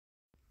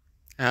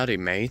Howdy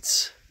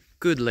mates,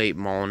 good late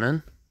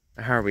morning.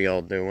 How are we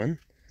all doing?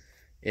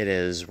 It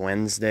is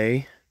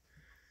Wednesday,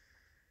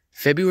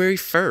 February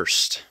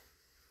 1st,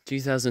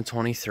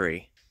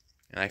 2023.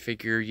 And I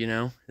figure,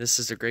 this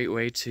is a great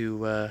way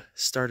to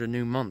start a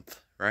new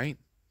month, right?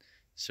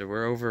 So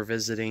we're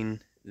revisiting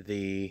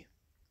the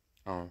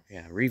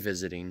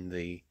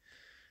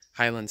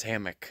Highlands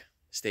Hammock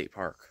State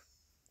Park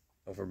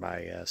over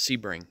by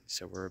Sebring.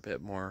 So we're a bit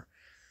more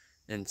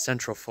in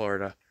Central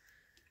Florida.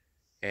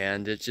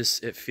 And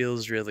it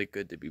feels really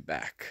good to be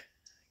back,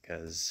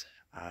 because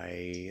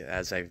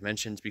as I've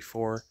mentioned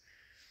before,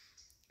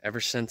 ever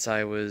since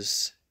I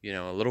was,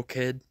 a little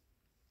kid,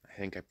 I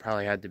think I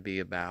probably had to be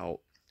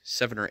about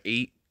 7 or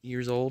 8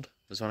 years old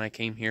was when I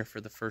came here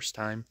for the first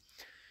time.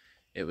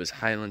 It was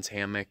Highlands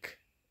Hammock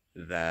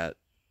that,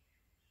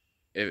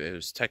 it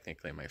was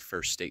technically my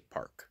first state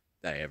park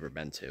that I ever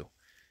been to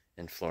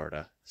in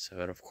Florida.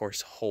 So it, of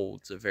course,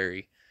 holds a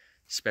very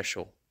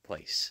special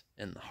place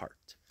in the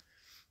heart.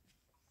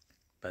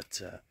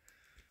 But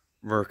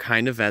we're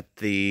kind of at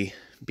the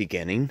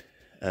beginning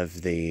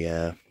of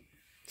the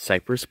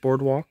Cypress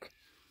boardwalk,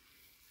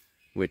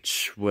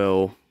 which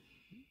will,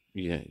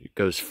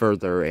 goes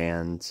further,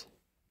 and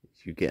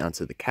you get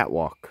onto the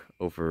catwalk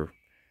over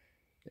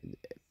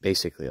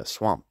basically a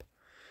swamp.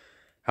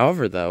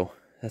 However, though,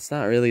 that's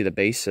not really the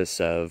basis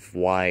of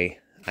why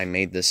I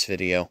made this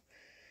video.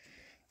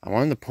 I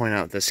wanted to point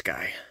out this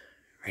guy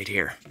right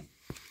here.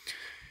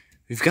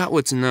 We've got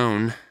what's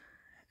known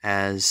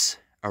as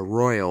a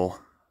Royal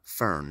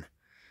Fern.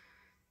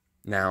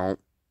 Now,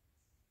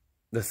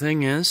 the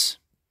thing is,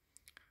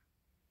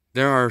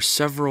 there are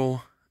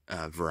several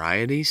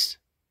varieties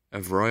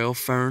of Royal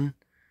Fern,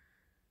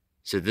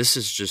 so this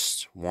is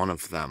just one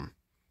of them.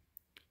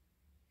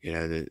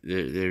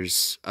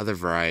 There's other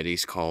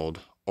varieties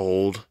called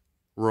Old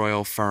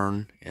Royal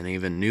Fern and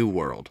even New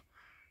World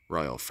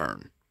Royal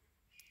Fern.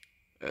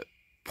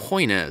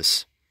 Point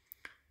is,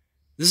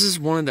 this is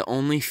one of the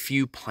only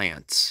few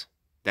plants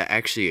that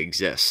actually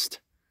exist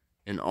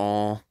in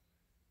all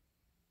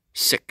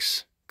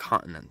 6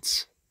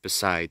 continents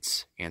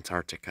besides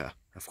Antarctica,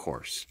 of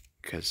course,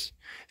 because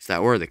if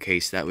that were the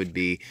case, that would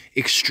be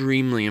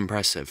extremely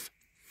impressive.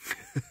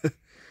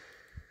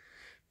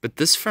 But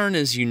this fern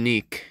is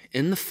unique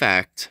in the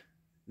fact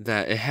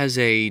that it has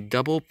a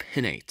double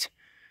pinnate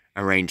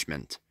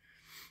arrangement.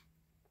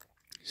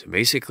 So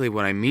basically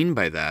what I mean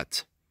by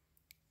that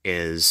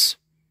is,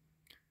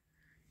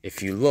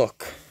 if you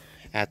look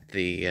at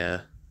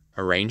the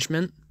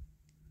arrangement,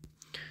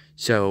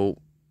 so,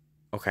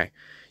 okay,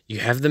 you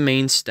have the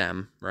main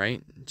stem,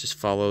 right? Just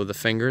follow the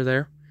finger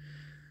there.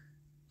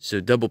 So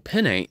double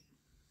pinnate,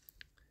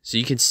 so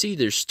you can see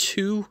there's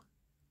 2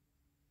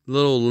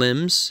 little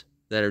limbs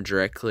that are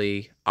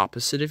directly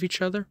opposite of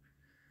each other.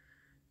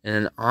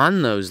 And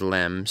on those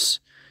limbs,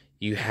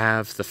 you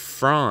have the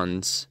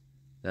fronds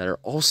that are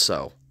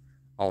also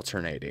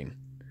alternating.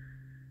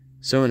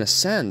 So in a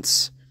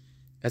sense,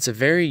 that's a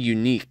very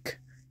unique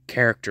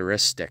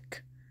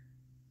characteristic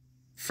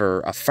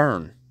for a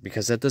fern,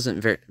 because that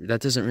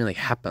doesn't really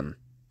happen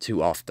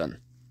too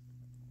often.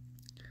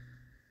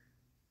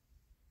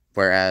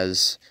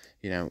 Whereas,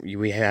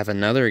 we have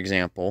another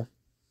example.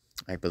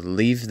 I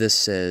believe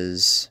this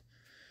is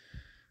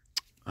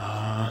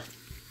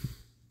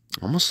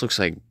almost looks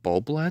like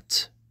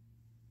bulblet.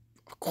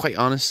 Quite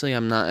honestly,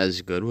 I'm not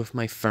as good with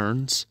my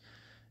ferns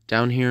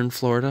down here in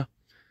Florida.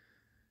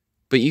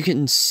 But you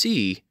can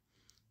see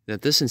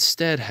that this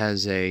instead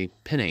has a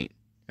pinnate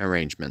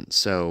arrangement.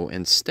 So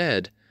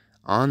instead,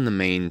 on the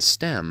main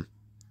stem,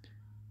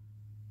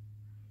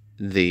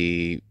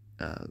 the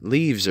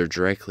leaves are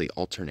directly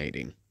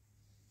alternating,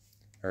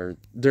 or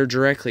they're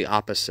directly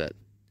opposite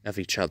of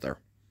each other.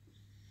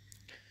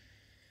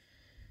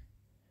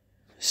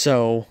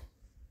 So,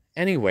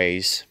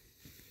 anyways,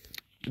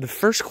 the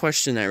first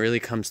question that really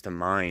comes to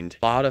mind,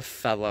 a lot of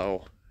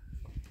fellow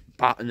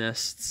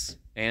botanists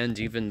and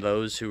even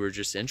those who are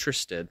just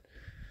interested,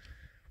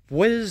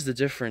 what is the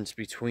difference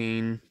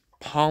between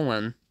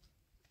pollen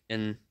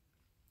and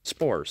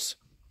spores?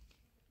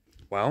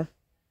 Well,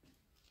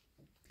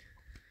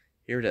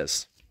 here it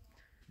is.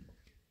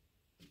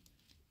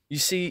 You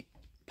see,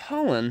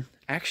 pollen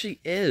actually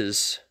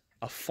is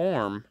a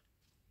form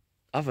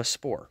of a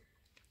spore.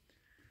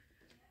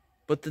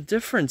 But the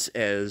difference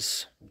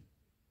is,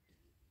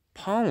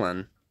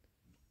 pollen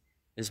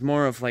is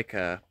more of like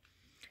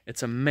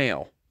it's a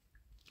male.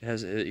 It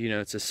has,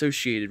 it's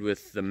associated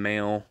with the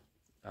male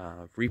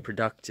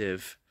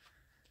reproductive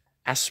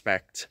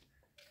aspect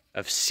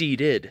of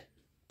seeded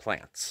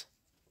plants.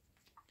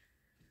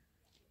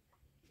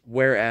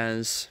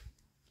 Whereas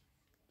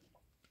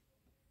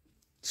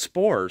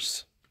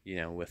spores,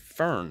 with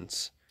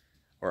ferns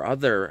or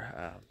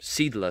other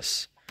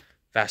seedless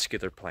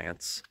vascular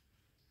plants,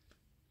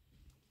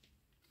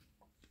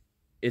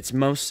 it's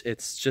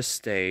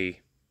just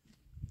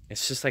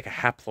like a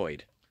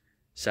haploid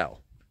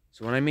cell.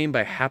 So what I mean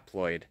by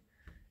haploid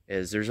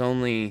is there's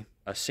only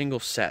a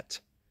single set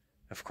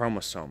of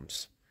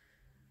chromosomes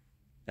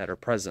that are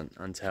present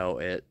until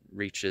it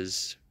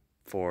reaches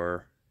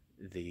for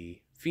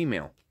the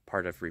female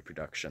part of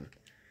reproduction.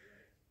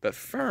 But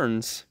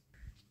ferns,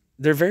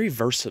 they're very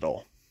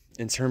versatile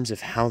in terms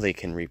of how they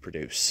can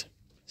reproduce.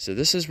 So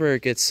this is where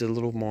it gets a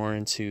little more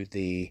into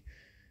the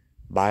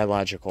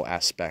biological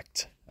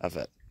aspect of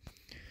it.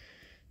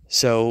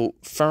 So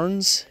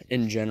ferns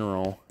in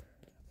general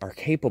are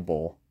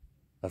capable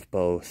of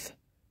both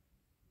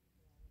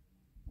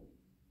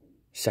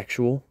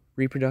sexual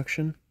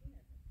reproduction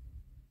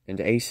and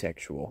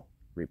asexual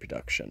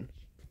reproduction.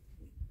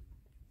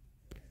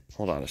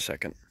 Hold on a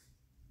second.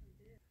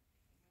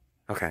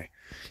 Okay,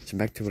 so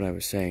back to what I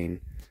was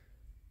saying.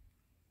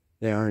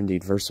 They are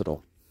indeed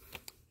versatile.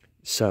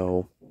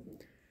 So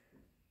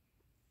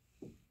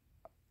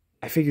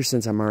I figure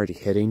since I'm already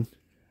hitting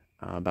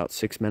about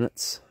 6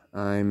 minutes,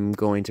 I'm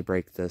going to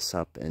break this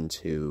up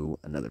into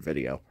another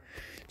video.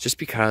 Just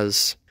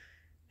because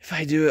if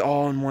I do it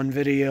all in one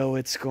video,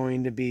 it's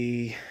going to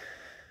be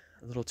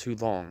a little too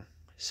long.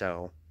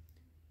 So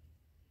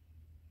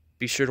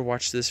be sure to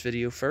watch this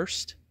video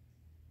first,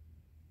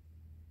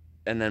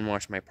 and then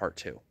watch my part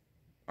 2.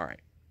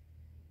 Alright,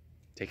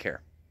 take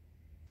care.